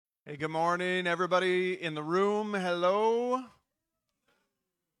Hey, good morning, everybody in the room. Hello.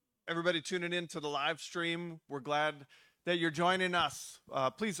 Everybody tuning in to the live stream. We're glad that you're joining us.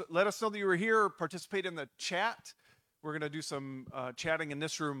 Please let us know that you were here. Participate in the chat. We're going to do some chatting in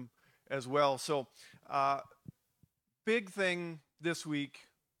this room as well. So, big thing this week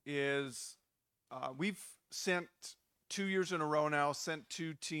is we've sent 2 years in a row now, sent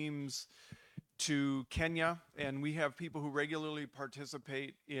two teams to Kenya, and we have people who regularly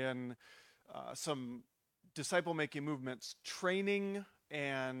participate in some disciple making movements, training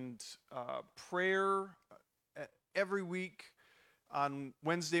and prayer every week on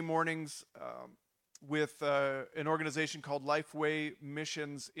Wednesday mornings with an organization called Lifeway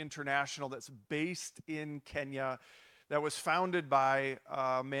Missions International that's based in Kenya, that was founded by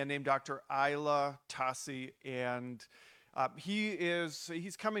a man named Dr. Ila Tasi, and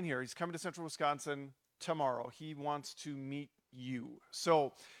he's coming here. He's coming to Central Wisconsin tomorrow. He wants to meet you.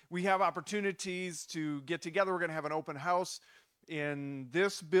 So we have opportunities to get together. We're going to have an open house in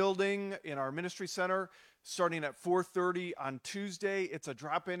this building in our ministry center starting at 4:30 on Tuesday. It's a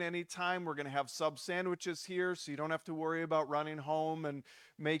drop-in anytime. We're going to have sub sandwiches here, so you don't have to worry about running home and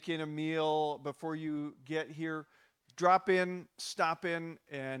making a meal before you get here. Drop in, stop in,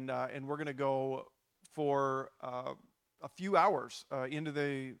 and we're going to go for a few hours into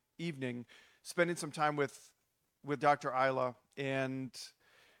the evening, spending some time with Dr. Ila. And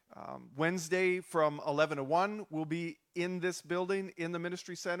Wednesday from 11 to 1, we'll be in this building in the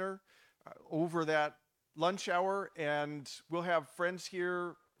ministry center over that lunch hour, and we'll have friends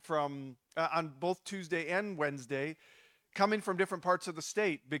here from on both Tuesday and Wednesday coming from different parts of the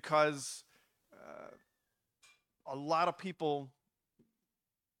state, because a lot of people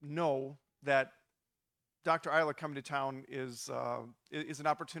know that Dr. Ila coming to town is an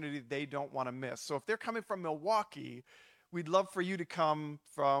opportunity they don't want to miss. So if they're coming from Milwaukee, we'd love for you to come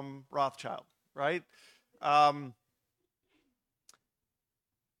from Rothschild, right? I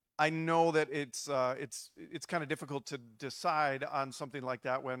know that it's kind of difficult to decide on something like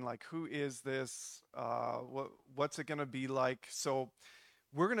that when, like, who is this? What's it going to be like? So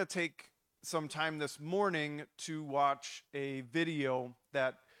we're going to take some time this morning to watch a video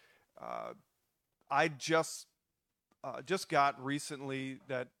that I just got recently,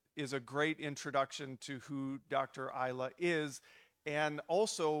 that is a great introduction to who Dr. Ila is. And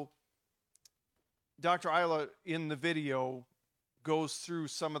also, Dr. Ila in the video goes through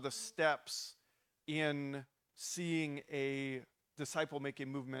some of the steps in seeing a disciple-making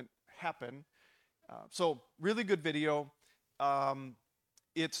movement happen. So really good video.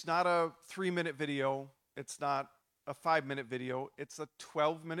 It's not a 3-minute video. It's not a 5-minute video. It's a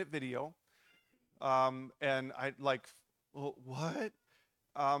 12-minute video. And I like, what?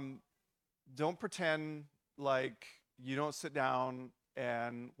 Don't pretend like you don't sit down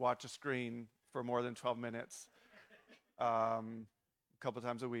and watch a screen for more than 12 minutes a couple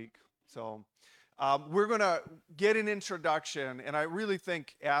times a week. So we're going to get an introduction, and I really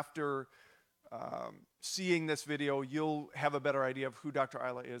think after seeing this video, you'll have a better idea of who Dr.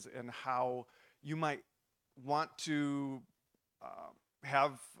 Ila is and how you might want to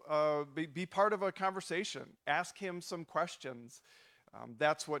be part of a conversation. Ask him some questions.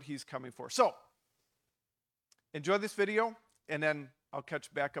 That's what he's coming for. So enjoy this video, and then I'll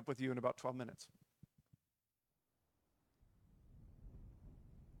catch back up with you in about 12 minutes.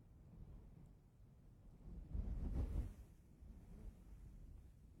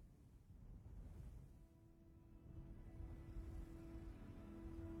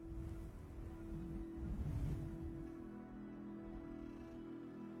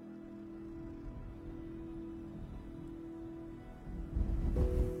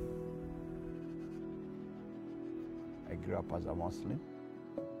 I grew up as a Muslim.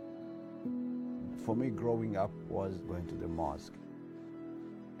 For me, growing up was going to the mosque.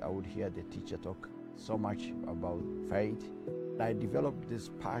 I would hear the teacher talk so much about faith. I developed this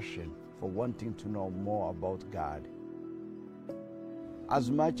passion for wanting to know more about God. As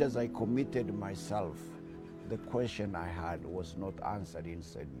much as I committed myself, the question I had was not answered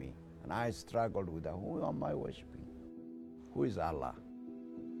inside me. And I struggled with that. Who am I worshiping? Who is Allah?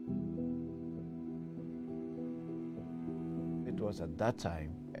 It was at that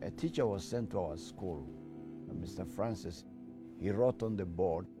time, a teacher was sent to our school, Mr. Francis. He wrote on the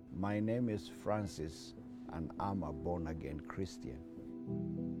board, "My name is Francis, and I'm a born-again Christian."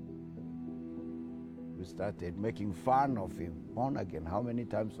 We started making fun of him. Born again, how many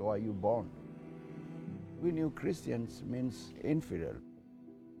times were you born? We knew Christians means infidel.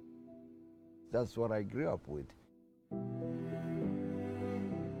 That's what I grew up with.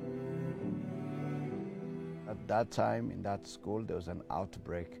 At that time in that school, there was an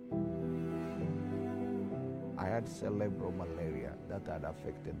outbreak. I had cerebral malaria that had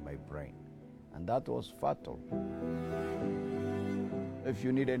affected my brain, and that was fatal. If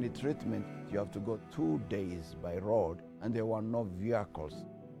you need any treatment, you have to go 2 days by road, and there were no vehicles.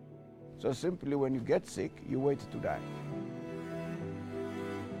 So simply when you get sick, you wait to die.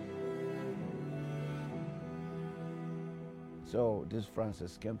 So this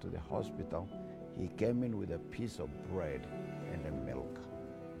Francis came to the hospital. He came in with a piece of bread and a milk.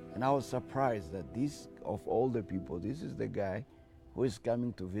 And I was surprised that this, of all the people, this is the guy who is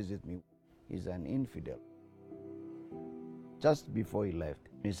coming to visit me. He's an infidel. Just before he left,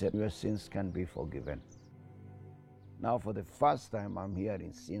 he said, your sins can be forgiven. Now for the first time, I'm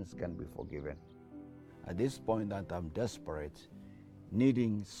hearing sins can be forgiven. At this point that I'm desperate,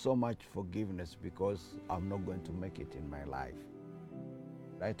 needing so much forgiveness because I'm not going to make it in my life.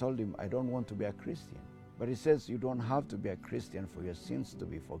 I told him, I don't want to be a Christian. But he says, you don't have to be a Christian for your sins to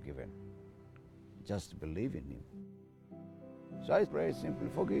be forgiven. Just believe in him. So I pray simply,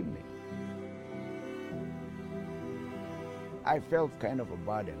 forgive me. I felt kind of a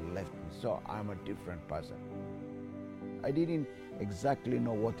burden left me, so I'm a different person. I didn't exactly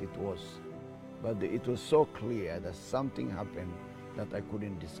know what it was, but it was so clear that something happened that I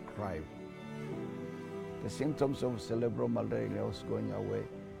couldn't describe. The symptoms of cerebral malaria was going away.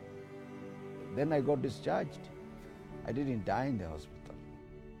 Then I got discharged. I didn't die in the hospital.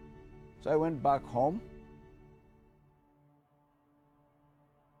 So I went back home.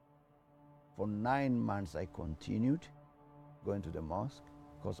 For 9 months I continued going to the mosque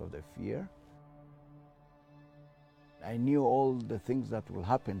because of the fear. I knew all the things that will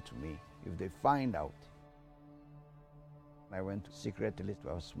happen to me if they find out. I went secretly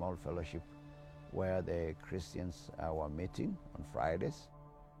to a small fellowship where the Christians were meeting on Fridays.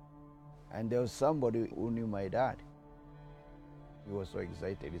 And there was somebody who knew my dad. He was so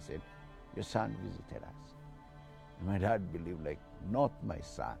excited. He said, your son visited us. And my dad believed, like, not my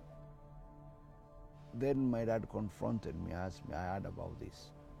son. Then my dad confronted me, asked me, I heard about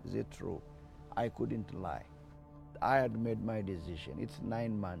this. Is it true? I couldn't lie. I had made my decision. It's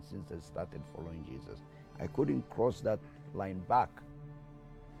 9 months since I started following Jesus. I couldn't cross that line back.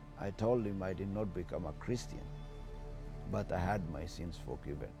 I told him I did not become a Christian, but I had my sins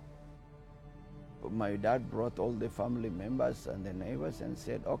forgiven. My dad brought all the family members and the neighbors and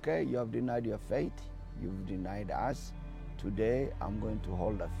said, okay, you have denied your faith, you've denied us. Today I'm going to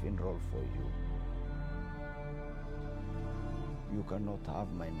hold a funeral for you. You cannot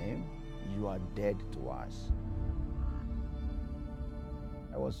have my name, you are dead to us.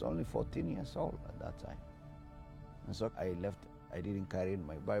 I was only 14 years old at that time. And so I left. I didn't carry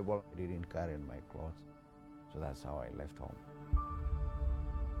my Bible, I didn't carry my clothes. So that's how I left home.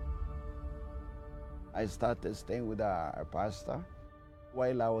 I started staying with a pastor.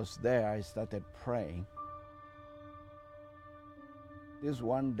 While I was there, I started praying. This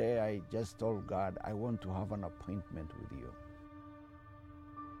one day, I just told God, I want to have an appointment with you.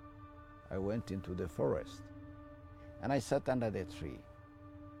 I went into the forest, and I sat under the tree.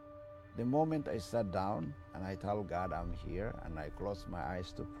 The moment I sat down, and I told God I'm here, and I closed my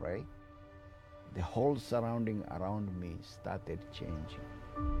eyes to pray, the whole surrounding around me started changing.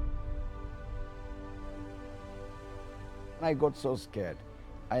 I got so scared.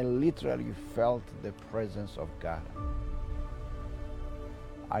 I literally felt the presence of God.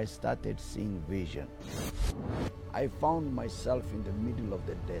 I started seeing vision. I found myself in the middle of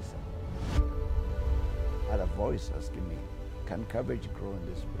the desert. I had a voice asking me, can cabbage grow in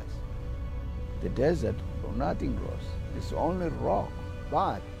this place? The desert, nothing grows. It's only rock.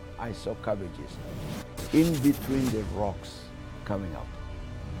 But I saw cabbages in between the rocks coming up.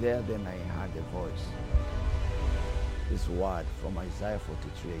 There then I heard a voice. This word from Isaiah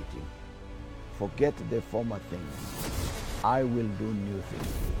 43:18. Forget the former things. I will do new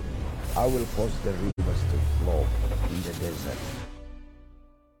things. I will cause the rivers to flow in the desert.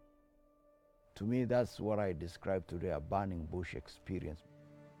 To me, that's what I describe today, a burning bush experience.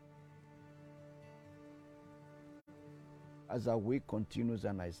 As our week continues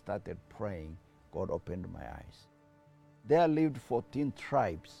and I started praying, God opened my eyes. There lived 14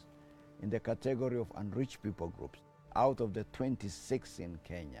 tribes in the category of unreached people groups out of the 26 in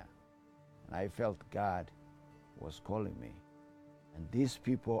Kenya. And I felt God was calling me. And these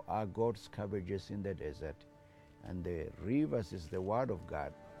people are God's cabbages in the desert. And the rivers is the word of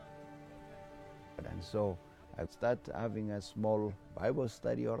God. And so I started having a small Bible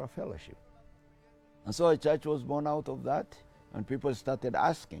study or a fellowship. And so a church was born out of that, and people started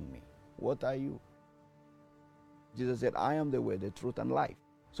asking me, what are you? Jesus said, I am the way, the truth, and life.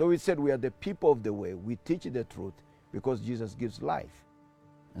 So we said we are the people of the way. We teach the truth because Jesus gives life.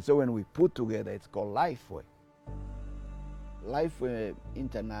 And so when we put together, it's called Lifeway. Lifeway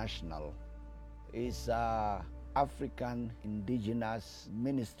International is an African indigenous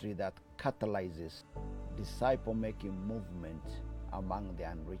ministry that catalyzes disciple-making movement among the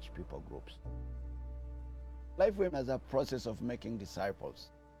unreached people groups. Lifeway is a process of making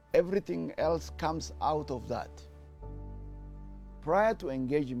disciples. Everything else comes out of that. Prior to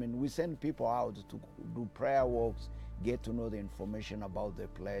engagement, we send people out to do prayer walks, get to know the information about the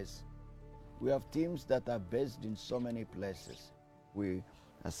place. We have teams that are based in so many places. We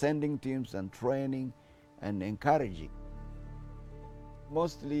are sending teams and training and encouraging.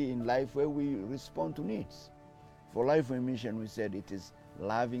 Mostly in Lifeway, we respond to needs. For Lifeway Mission, we said it is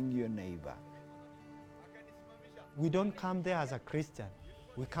loving your neighbor. We don't come there as a Christian.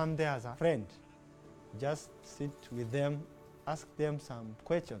 We come there as a friend. Just sit with them, ask them some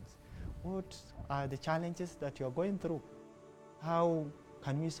questions. What are the challenges that you're going through? How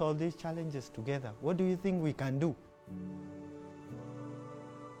can we solve these challenges together? What do you think we can do?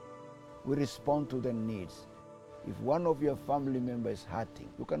 We respond to the needs. If one of your family members is hurting,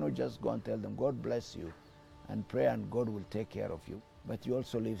 you cannot just go and tell them, God bless you, and pray and God will take care of you. But you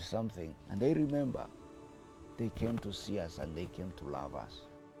also leave something. And they remember they came to see us and they came to love us.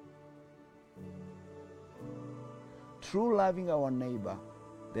 Through loving our neighbor,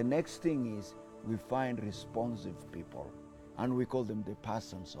 the next thing is we find responsive people, and we call them the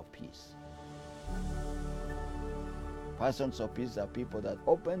persons of peace. Persons of peace are people that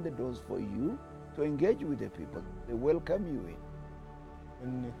open the doors for you to engage with the people. They welcome you in.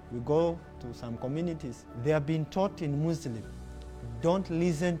 When we go to some communities, they have been taught in Muslim, don't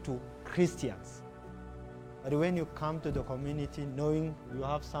listen to Christians. But when you come to the community, knowing you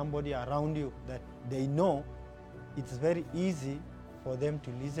have somebody around you that they know, it's very easy for them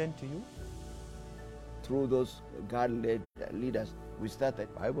to listen to you. Through those God-led leaders, we started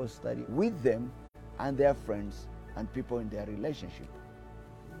Bible study with them and their friends and people in their relationship.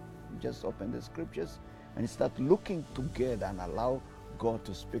 We just open the scriptures and start looking together and allow God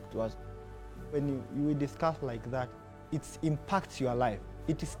to speak to us. When you discuss like that, it impacts your life.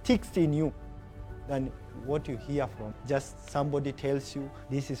 It sticks in you than what you hear from. Just somebody tells you,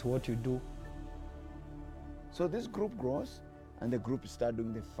 this is what you do. So this group grows, and the group start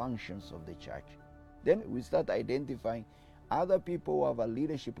doing the functions of the church. Then we start identifying other people who have a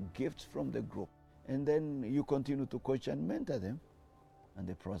leadership gifts from the group. And then you continue to coach and mentor them, and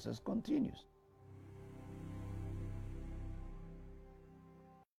the process continues.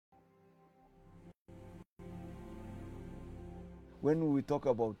 When we talk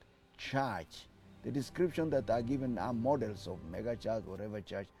about church, the description that are given are models of mega church, whatever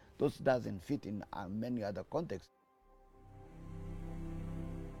church. Those doesn't fit in many other contexts.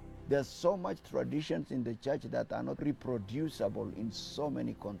 There's so much traditions in the church that are not reproducible in so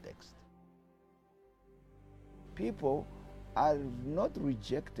many contexts. People have not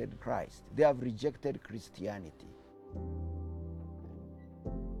rejected Christ. They have rejected Christianity.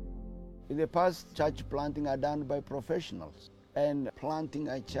 In the past, church planting are done by professionals. And planting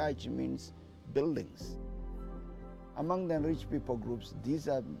a church means buildings. Among the rich people groups, these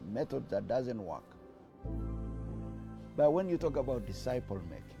are methods that doesn't work. But when you talk about disciple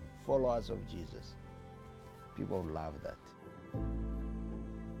making, followers of Jesus, people love that.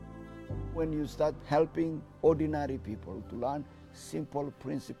 When you start helping ordinary people to learn simple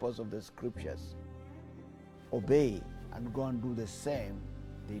principles of the scriptures, obey and go and do the same,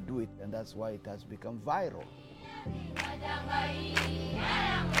 they do it, and that's why it has become viral.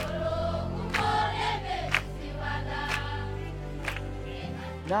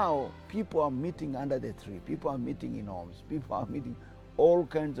 Now, people are meeting under the tree. People are meeting in homes. People are meeting all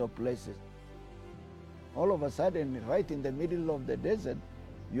kinds of places. All of a sudden, right in the middle of the desert,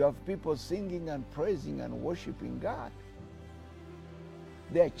 you have people singing and praising and worshiping God.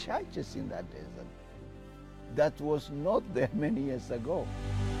 There are churches in that desert. That was not there many years ago.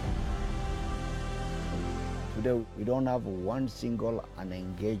 Today, we don't have one single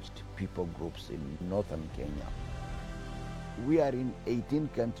unengaged people groups in northern Kenya. We are in 18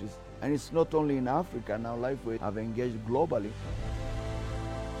 countries, and it's not only in Africa. Now Lifeway have engaged globally.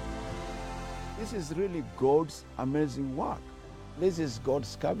 This is really God's amazing work. This is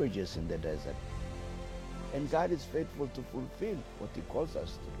God's cabbages in the desert. And God is faithful to fulfill what He calls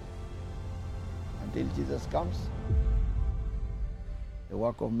us to do. Until Jesus comes, the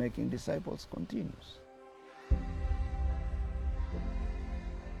work of making disciples continues.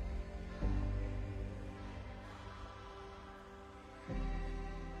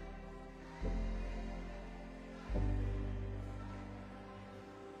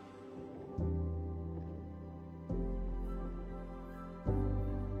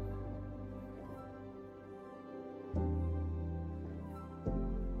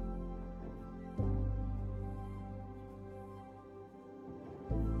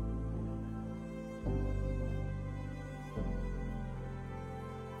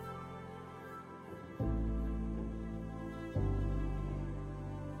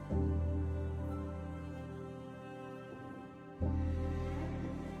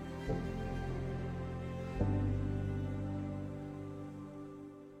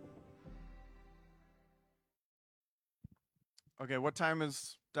 Okay, what time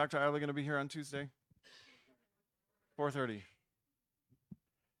is Dr. Isla going to be here on Tuesday? 4:30.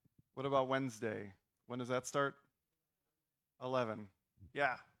 What about Wednesday? When does that start? 11.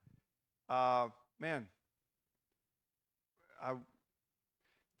 Yeah. Man, I,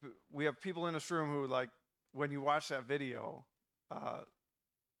 we have people in this room who, like, when you watch that video,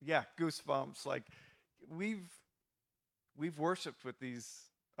 yeah, goosebumps. Like, we've worshipped with these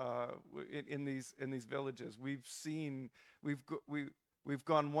in these villages. We've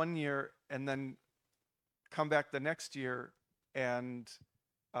gone one year and then come back the next year and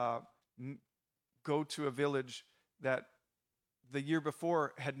go to a village that the year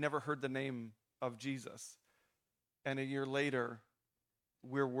before had never heard the name of Jesus, and a year later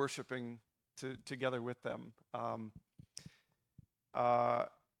we're worshiping together with them. Come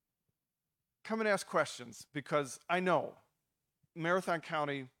and ask questions, because I know Marathon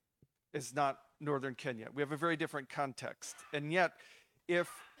County is not northern Kenya. We have a very different context. And yet, if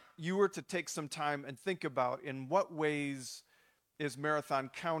you were to take some time and think about in what ways is Marathon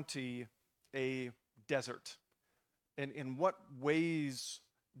County a desert, and in what ways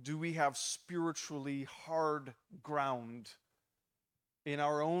do we have spiritually hard ground in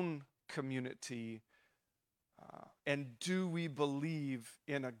our own community, and do we believe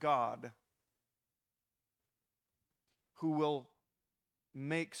in a God who will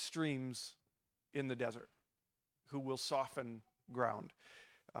make streams in the desert, who will soften ground?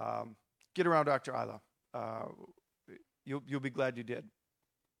 Get around Dr. Isla. You'll be glad you did.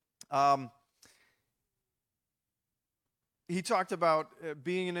 He talked about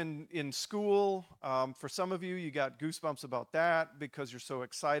being in school. For some of you, you got goosebumps about that because you're so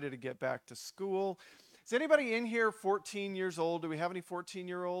excited to get back to school. Is anybody in here 14 years old? Do we have any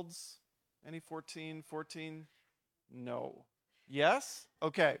 14-year-olds? Any 14? No. Yes?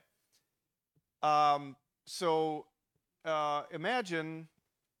 Okay. So imagine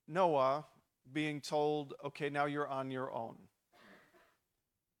Noah being told, okay, now you're on your own.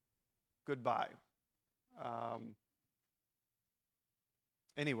 Goodbye.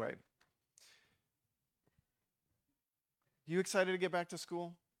 Anyway, you excited to get back to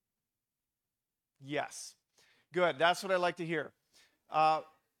school? Yes. Good. That's what I like to hear.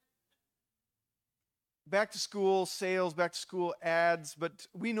 Back to school sales, back to school ads, but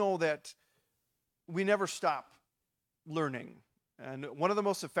we know that we never stop learning. And one of the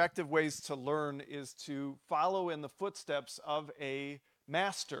most effective ways to learn is to follow in the footsteps of a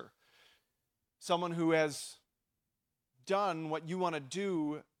master, someone who has done what you want to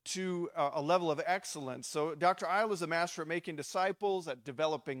do to a level of excellence. So Dr. Isla is a master at making disciples, at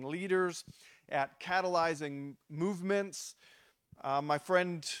developing leaders, at catalyzing movements. My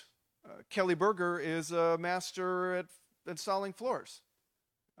friend Kelly Berger is a master at installing floors.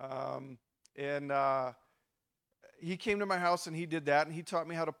 He came to my house and he did that, and he taught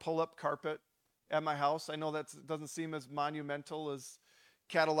me how to pull up carpet at my house. I know that doesn't seem as monumental as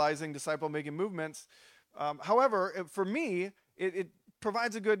catalyzing disciple-making movements. However, for me, it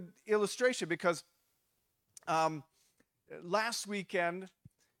provides a good illustration, because last weekend,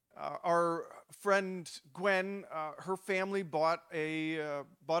 our friend Gwen, her family bought a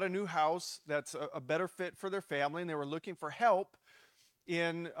new house that's a better fit for their family, and they were looking for help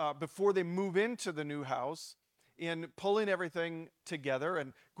in before they move into the new house in pulling everything together.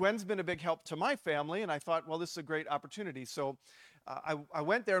 And Gwen's been a big help to my family, and I thought, well, this is a great opportunity. So I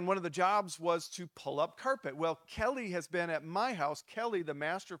went there, and one of the jobs was to pull up carpet. Well, Kelly has been at my house. Kelly, the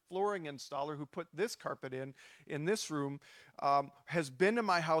master flooring installer who put this carpet in this room, has been to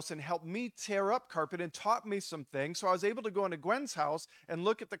my house and helped me tear up carpet and taught me some things. So I was able to go into Gwen's house and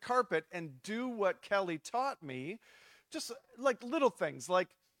look at the carpet and do what Kelly taught me, just like little things, like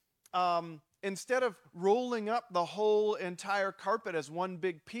instead of rolling up the whole entire carpet as one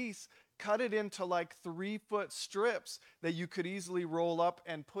big piece, cut it into like 3-foot strips that you could easily roll up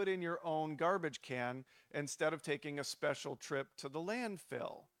and put in your own garbage can instead of taking a special trip to the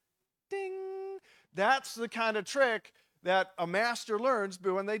landfill. Ding! That's the kind of trick that a master learns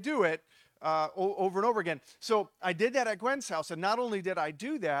when they do it over and over again. So I did that at Gwen's house, and not only did I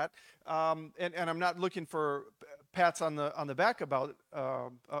do that, and I'm not looking for pats on the back about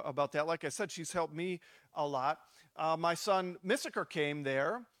that. Like I said, she's helped me a lot. My son Missiker came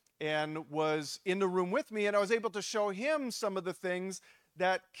there and was in the room with me, and I was able to show him some of the things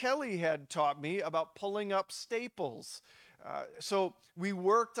that Kelly had taught me about pulling up staples. So we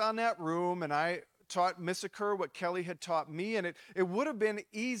worked on that room, and I taught Missiker what Kelly had taught me, and it would have been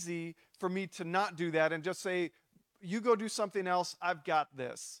easy for me to not do that and just say, you go do something else, I've got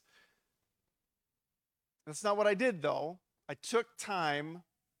this. That's not what I did, though. I took time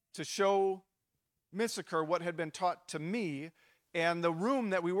to show Missiker what had been taught to me, And the room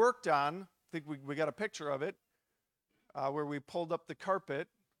that we worked on, I think we got a picture of it, where we pulled up the carpet.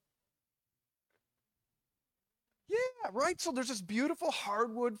 Yeah, right. So there's this beautiful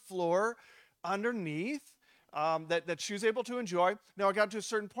hardwood floor underneath that she was able to enjoy. Now I got to a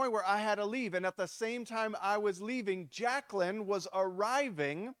certain point where I had to leave, and at the same time I was leaving, Jacqueline was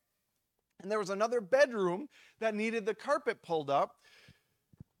arriving, and there was another bedroom that needed the carpet pulled up.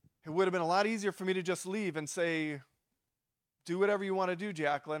 It would have been a lot easier for me to just leave and say, do whatever you want to do,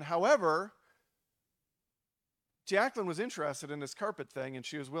 Jacqueline. However, Jacqueline was interested in this carpet thing, and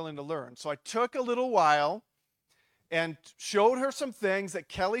she was willing to learn. So I took a little while and showed her some things that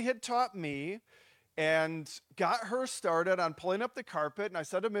Kelly had taught me and got her started on pulling up the carpet. And I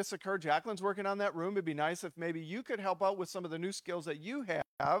said to Miss Akar, Jacqueline's working on that room. It'd be nice if maybe you could help out with some of the new skills that you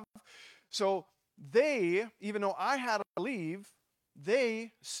have. So they, even though I had to leave,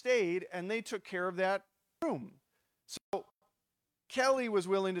 they stayed and they took care of that room. So Kelly was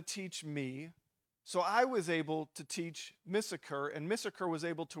willing to teach me. So I was able to teach Miss Akar, and Miss Akar was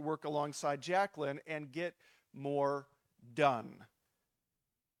able to work alongside Jacqueline and get more done.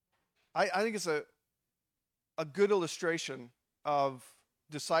 I think it's a good illustration of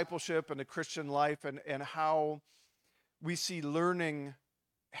discipleship and the Christian life and how we see learning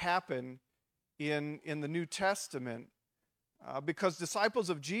happen in the New Testament. Because disciples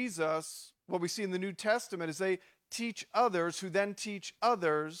of Jesus, what we see in the New Testament is they teach others who then teach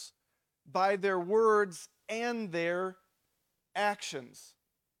others by their words and their actions,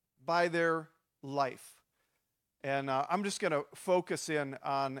 by their life. And I'm just going to focus in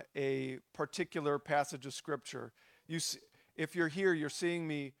on a particular passage of Scripture. If you're here, you're seeing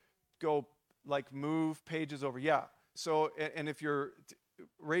me go like move pages over. Yeah. So, and if you're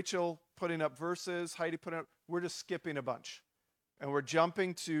Rachel putting up verses, Heidi putting up, we're just skipping a bunch. And we're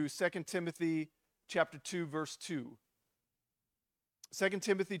jumping to 2 Timothy chapter 2, verse 2. 2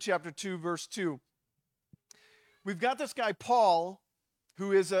 Timothy chapter 2, verse 2. We've got this guy, Paul,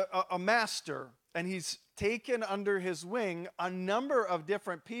 who is a master, and he's taken under his wing a number of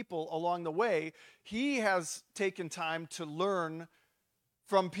different people along the way. He has taken time to learn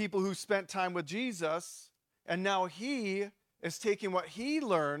from people who spent time with Jesus, and now he is taking what he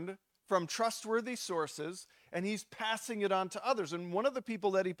learned from trustworthy sources, and he's passing it on to others. And one of the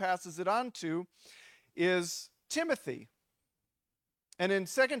people that he passes it on to is Timothy. And in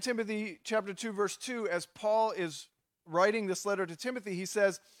 2 Timothy chapter 2, verse 2, as Paul is writing this letter to Timothy, he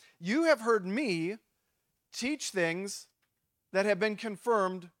says, "You have heard me teach things that have been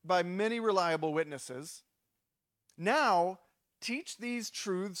confirmed by many reliable witnesses. Now, teach these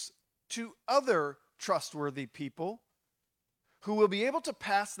truths to other trustworthy people who will be able to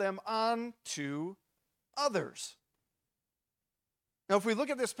pass them on to others." Now, if we look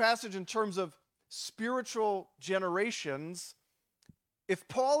at this passage in terms of spiritual generations, if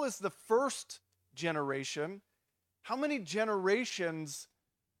Paul is the first generation, how many generations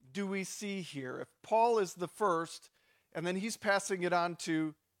do we see here? If Paul is the first, and then he's passing it on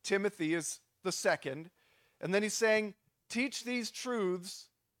to Timothy as the second, and then he's saying, teach these truths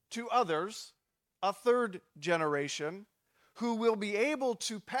to others, a third generation, who will be able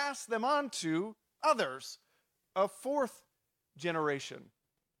to pass them on to others, a fourth generation.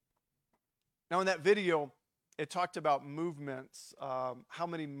 Now in that video, it talked about movements, how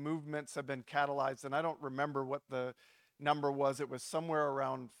many movements have been catalyzed, and I don't remember what the number was. It was somewhere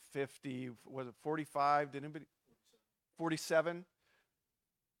around 50, was it 45? Did anybody? 47?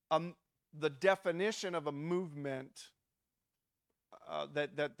 The definition of a movement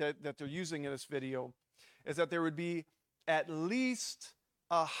that they're using in this video is that there would be at least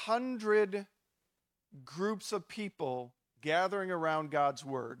 100 groups of people gathering around God's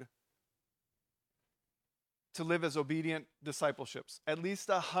word to live as obedient discipleships. At least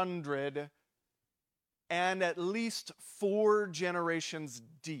 100, and at least 4 generations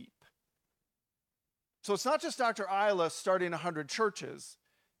deep. So it's not just Dr. Isla starting 100 churches.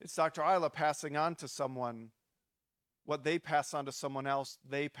 It's Dr. Isla passing on to someone what they pass on to someone else,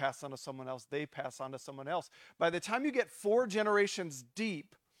 they pass on to someone else, they pass on to someone else. By the time you get 4 generations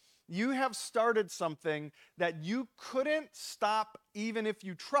deep, you have started something that you couldn't stop even if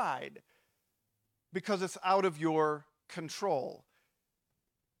you tried, because it's out of your control.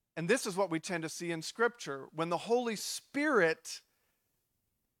 And this is what we tend to see in Scripture. When the Holy Spirit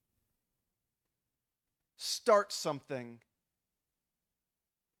starts something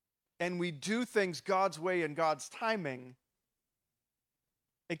and we do things God's way and God's timing,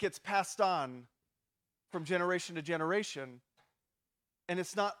 it gets passed on from generation to generation, and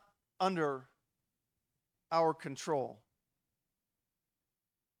it's not under our control.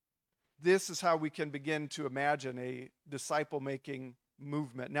 this is how we can begin to imagine a disciple-making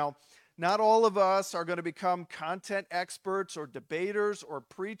movement. Now, not all of us are going to become content experts or debaters or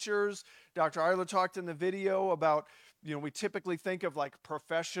preachers. Dr. Eiler talked in the video about, we typically think of like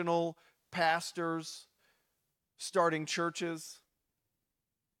professional pastors starting churches.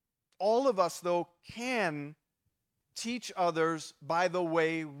 All of us, though, can teach others by the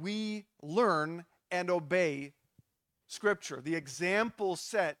way we learn and obey Scripture, the example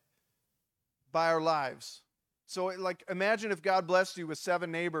set by our lives. So, like, imagine if God blessed you with 7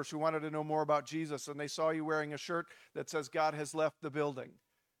 neighbors who wanted to know more about Jesus, and they saw you wearing a shirt that says, "God has left the building."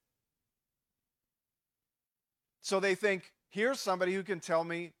 So they think, here's somebody who can tell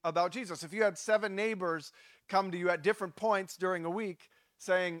me about Jesus. If you had 7 neighbors come to you at different points during a week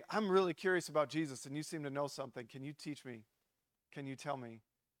saying, "I'm really curious about Jesus, and you seem to know something. Can you teach me? Can you tell me?"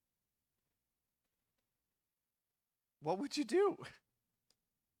 What would you do?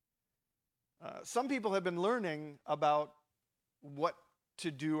 Some people have been learning about what to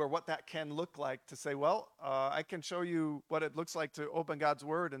do or what that can look like to say, well, I can show you what it looks like to open God's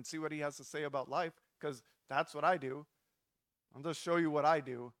Word and see what He has to say about life, because that's what I do. I'll just show you what I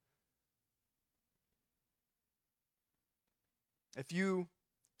do. If you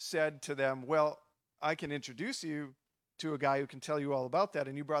said to them, well, I can introduce you to a guy who can tell you all about that,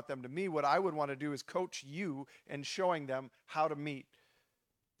 and you brought them to me, what I would want to do is coach you in showing them how to meet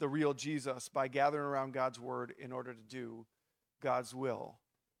the real Jesus by gathering around God's Word in order to do God's will.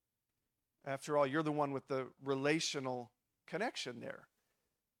 After all, you're the one with the relational connection there,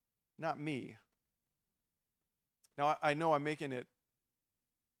 not me. Now, I know I'm making it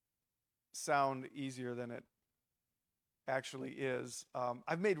sound easier than it actually is.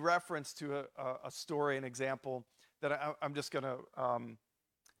 I've made reference to a story, an example that I'm just going to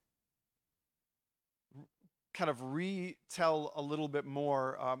kind of retell a little bit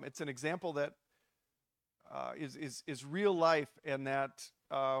more. It's an example that is real life, and that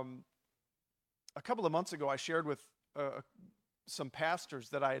a couple of months ago I shared with some pastors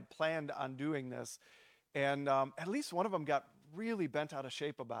that I had planned on doing this, and at least one of them got really bent out of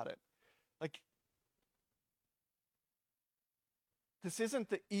shape about it. Like, this isn't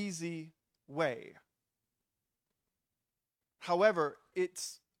the easy way. However,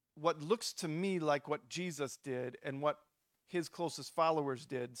 it's what looks to me like what Jesus did and what His closest followers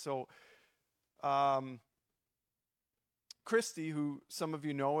did. So, Christy, who some of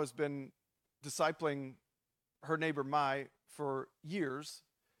you know, has been discipling her neighbor Mai for years,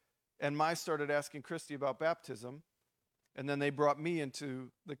 and Mai started asking Christy about baptism, and then they brought me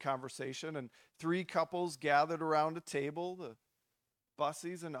into the conversation, and 3 couples gathered around a table, the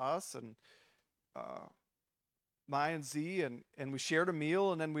Bussies and us, and Mai and Z, and we shared a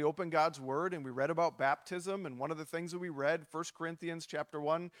meal, and then we opened God's Word, and we read about baptism. And one of the things that we read, 1 Corinthians chapter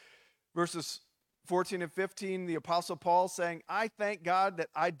 1, verses 14 and 15, the Apostle Paul saying, "I thank God that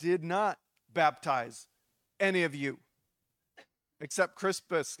I did not baptize any of you, except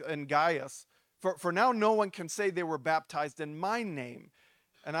Crispus and Gaius. For now no one can say they were baptized in my name."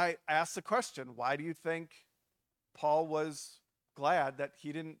 And I asked the question, why do you think Paul was glad that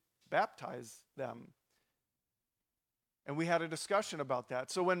he didn't baptize them? And we had a discussion about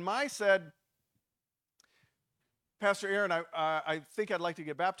that. So when Mai said, "Pastor Aaron, I think I'd like to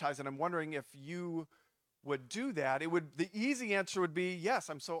get baptized, and I'm wondering if you would do that," the easy answer would be,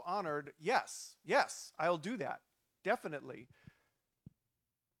 yes, I'm so honored. Yes, I'll do that, definitely.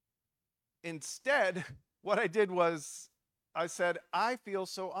 Instead, what I did was I said, "I feel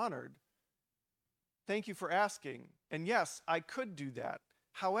so honored. Thank you for asking. And yes, I could do that.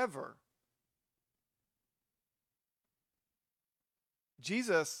 However,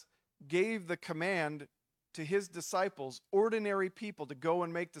 Jesus gave the command to His disciples, ordinary people, to go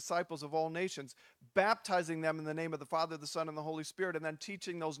and make disciples of all nations, baptizing them in the name of the Father, the Son, and the Holy Spirit, and then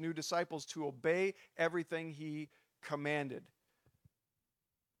teaching those new disciples to obey everything He commanded."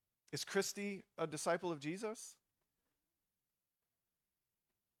 Is Christy a disciple of Jesus?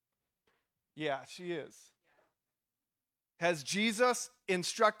 Yeah, she is. Has Jesus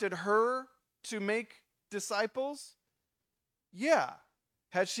instructed her to make disciples? Yeah.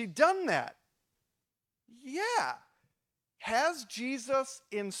 Has she done that? Yeah. Has Jesus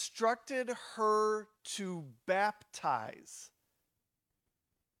instructed her to baptize?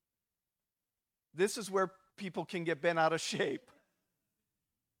 This is where people can get bent out of shape.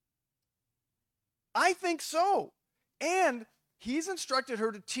 I think so. And He's instructed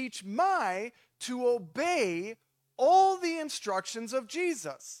her to teach Mai to obey all the instructions of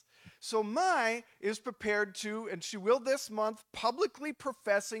Jesus. So Mai is prepared to, and she will this month, publicly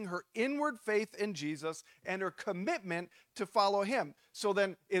professing her inward faith in Jesus and her commitment to follow him. So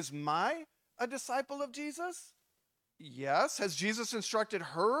then, is Mai a disciple of Jesus? Yes. Has Jesus instructed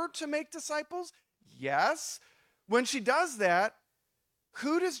her to make disciples? Yes. When she does that,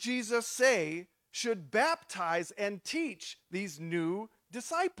 who does Jesus say should baptize and teach these new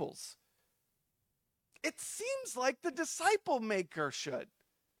disciples? It seems like the disciple maker should,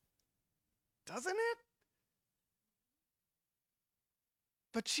 doesn't it?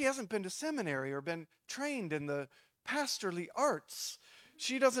 But she hasn't been to seminary or been trained in the pastorly arts.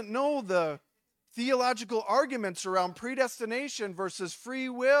 She doesn't know the theological arguments around predestination versus free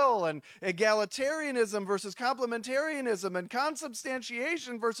will and egalitarianism versus complementarianism and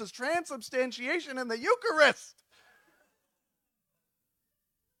consubstantiation versus transubstantiation in the Eucharist.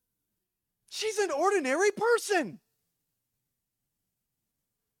 She's an ordinary person.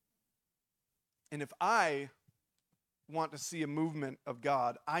 And if I want to see a movement of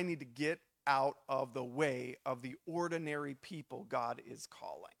God, I need to get out of the way of the ordinary people God is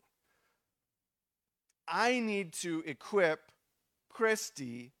calling. I need to equip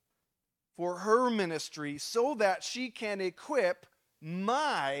Christy for her ministry so that she can equip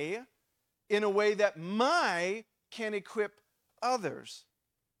Mai in a way that Mai can equip others.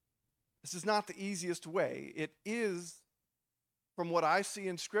 This is not the easiest way. It is, from what I see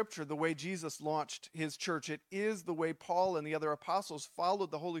in Scripture, the way Jesus launched his church. It is the way Paul and the other apostles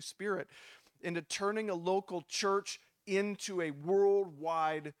followed the Holy Spirit into turning a local church into a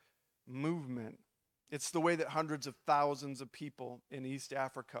worldwide movement. It's the way that hundreds of thousands of people in East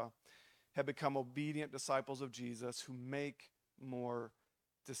Africa have become obedient disciples of Jesus who make more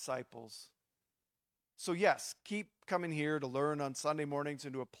disciples. So yes, keep coming here to learn on Sunday mornings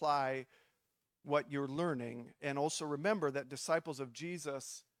and to apply what you're learning. And also remember that disciples of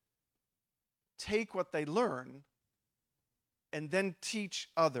Jesus take what they learn and then teach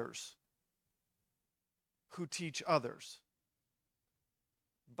others who teach others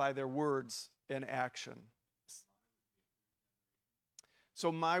by their words and action.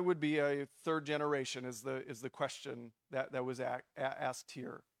 So Mai would be a third generation is the question that was asked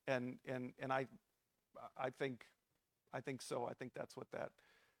here. And I think so. I think that's what that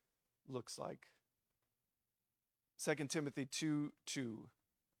looks like. 2 Timothy 2:2.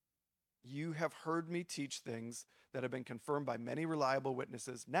 You have heard me teach things that have been confirmed by many reliable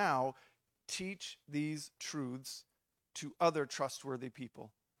witnesses. Now teach these truths to other trustworthy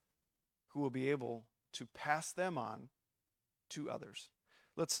people who will be able to pass them on to others.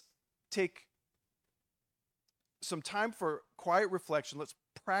 Let's take some time for quiet reflection. Let's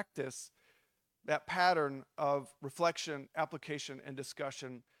practice that pattern of reflection, application, and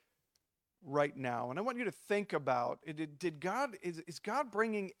discussion right now. And I want you to think about, is God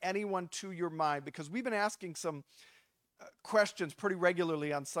bringing anyone to your mind? Because we've been asking some questions pretty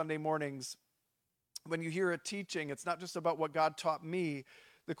regularly on Sunday mornings. When you hear a teaching, it's not just about what God taught me.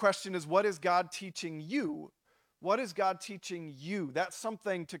 The question is, what is God teaching you? What is God teaching you? That's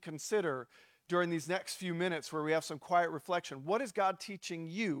something to consider during these next few minutes where we have some quiet reflection. What is God teaching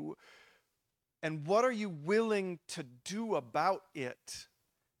you? And what are you willing to do about it?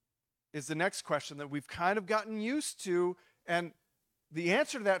 Is the next question that we've kind of gotten used to. And the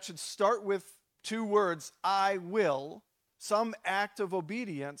answer to that should start with two words, I will, some act of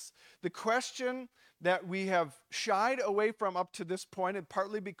obedience. The question that we have shied away from up to this point, and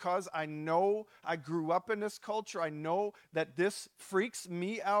partly because I know I grew up in this culture, I know that this freaks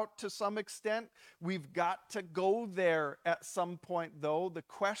me out to some extent. We've got to go there at some point, though.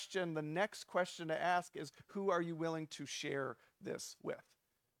 The next question to ask is, who are you willing to share this with?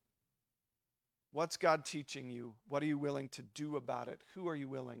 What's God teaching you? What are you willing to do about it? Who are you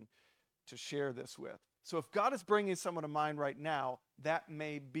willing to share this with? So if God is bringing someone to mind right now, that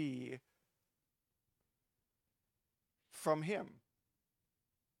may be from him.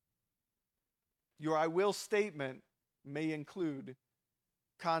 Your I will statement may include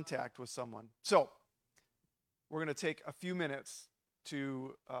contact with someone. So we're going to take a few minutes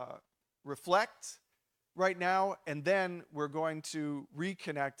to reflect right now, and then we're going to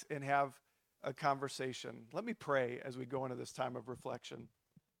reconnect and have a conversation. Let me pray as we go into this time of reflection.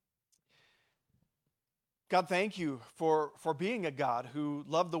 God, thank you for being a God who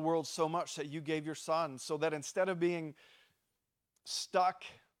loved the world so much that you gave your Son, so that instead of being stuck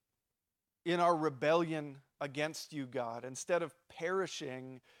in our rebellion against you, God, instead of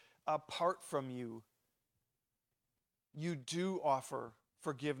perishing apart from you, you do offer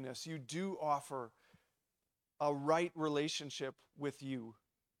forgiveness. You do offer a right relationship with you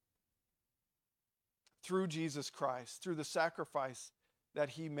through Jesus Christ, through the sacrifice that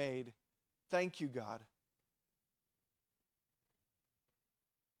he made. Thank you, God.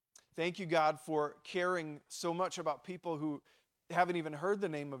 Thank you, God, for caring so much about people who haven't even heard the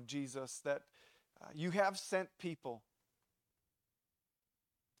name of Jesus, that you have sent people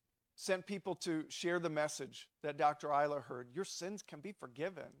to share the message that Dr. Isla heard. Your sins can be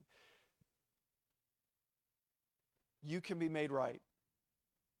forgiven. You can be made right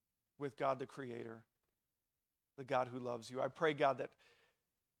with God the Creator, the God who loves you. I pray, God, that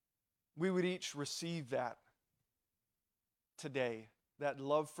we would each receive that today, that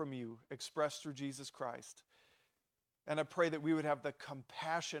love from you expressed through Jesus Christ. And I pray that we would have the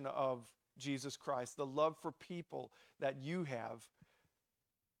compassion of Jesus Christ, the love for people that you have,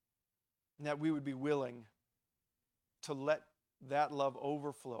 and that we would be willing to let that love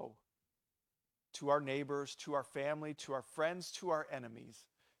overflow to our neighbors, to our family, to our friends, to our enemies,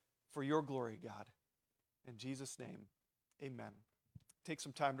 for your glory, God. In Jesus' name, amen. Take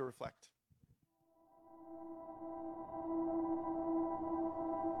some time to reflect.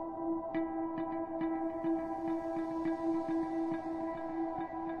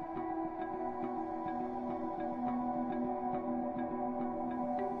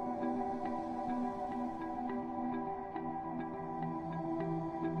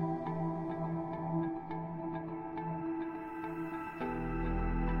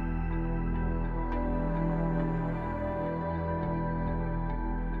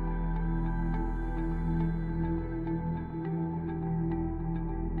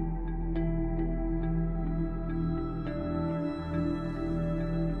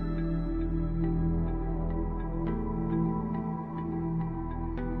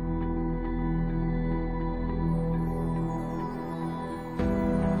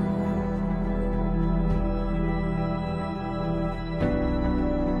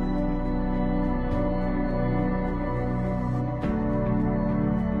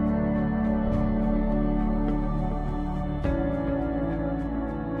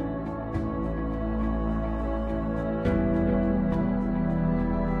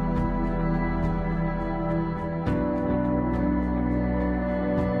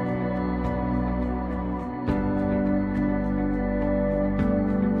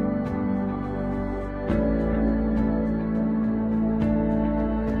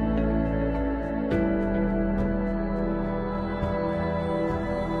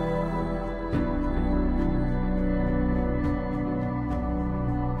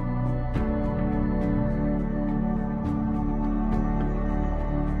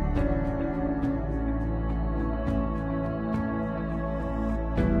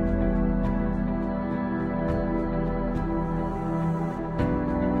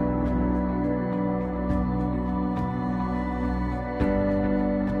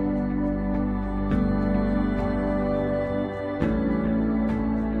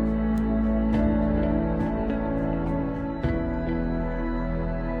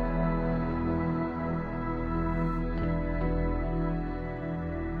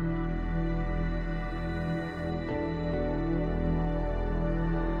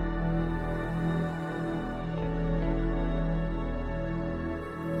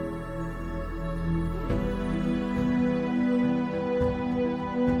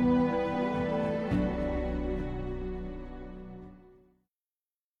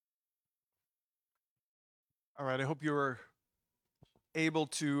 All right, I hope you were able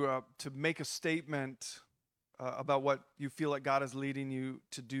to make a statement about what you feel like God is leading you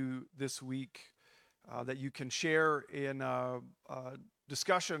to do this week, that you can share in a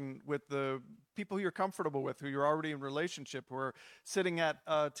discussion with the people who you're comfortable with, who you're already in relationship, who are sitting at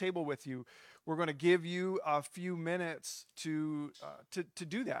a table with you. We're going to give you a few minutes to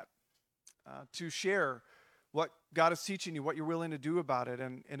do that, to share what God is teaching you, what you're willing to do about it,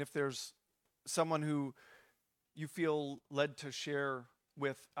 and if there's someone who you feel led to share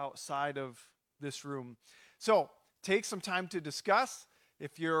with outside of this room. So take some time to discuss.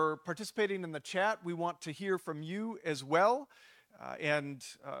 If you're participating in the chat, we want to hear from you as well, and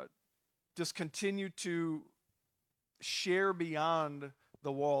just continue to share beyond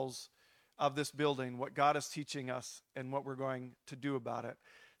the walls of this building what God is teaching us and what we're going to do about it.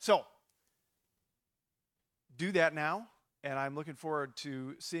 So do that now. And I'm looking forward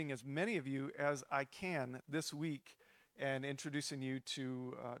to seeing as many of you as I can this week and introducing you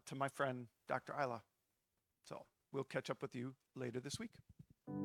to my friend, Dr. Isla. So we'll catch up with you later this week.